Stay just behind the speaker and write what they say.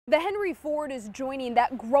The Henry Ford is joining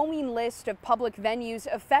that growing list of public venues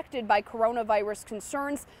affected by coronavirus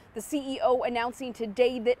concerns. The CEO announcing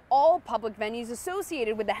today that all public venues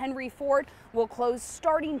associated with the Henry Ford will close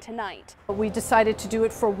starting tonight. We decided to do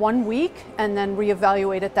it for 1 week and then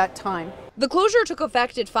reevaluate at that time. The closure took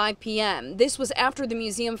effect at 5 p.m. This was after the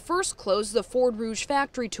museum first closed the Ford Rouge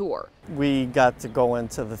factory tour. We got to go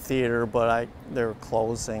into the theater, but they were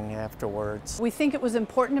closing afterwards. We think it was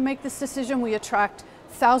important to make this decision. We attract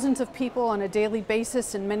thousands of people on a daily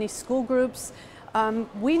basis in many school groups.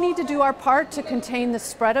 We need to do our part to contain the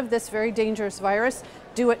spread of this very dangerous virus.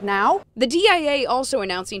 Do it now. The DIA also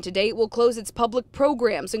announcing today it will close its public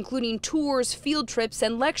programs, including tours, field trips,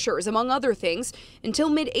 and lectures, among other things, until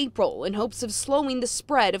mid-April in hopes of slowing the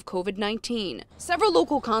spread of COVID-19. Several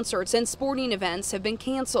local concerts and sporting events have been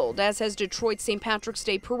canceled, as has Detroit's St. Patrick's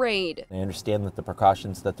Day Parade. I understand that the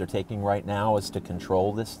precautions that they're taking right now is to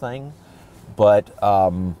control this thing, but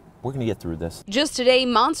we're going to get through this. Just today,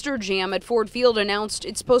 Monster Jam at Ford Field announced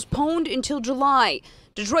it's postponed until July.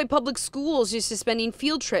 Detroit Public Schools is suspending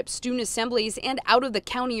field trips, student assemblies, and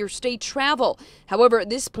out-of-the-county or state travel. However, at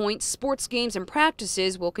this point, sports games and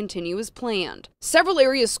practices will continue as planned. Several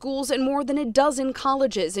area schools and more than a dozen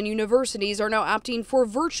colleges and universities are now opting for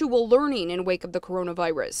virtual learning in wake of the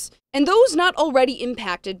coronavirus. And those not already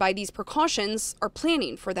impacted by these precautions are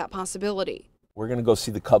planning for that possibility. We're going to go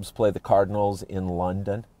see the Cubs play the Cardinals in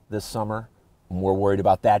London this summer. We're worried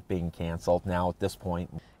about that being canceled now at this point.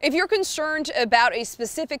 If you're concerned about a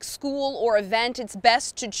specific school or event, it's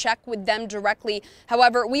best to check with them directly.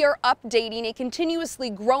 However, we are updating a continuously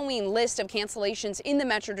growing list of cancellations in the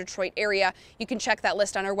Metro Detroit area. You can check that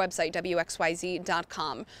list on our website,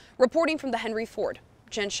 WXYZ.com. Reporting from the Henry Ford,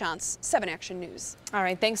 Jen Shantz, 7 Action News. All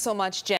right, thanks so much, Jen.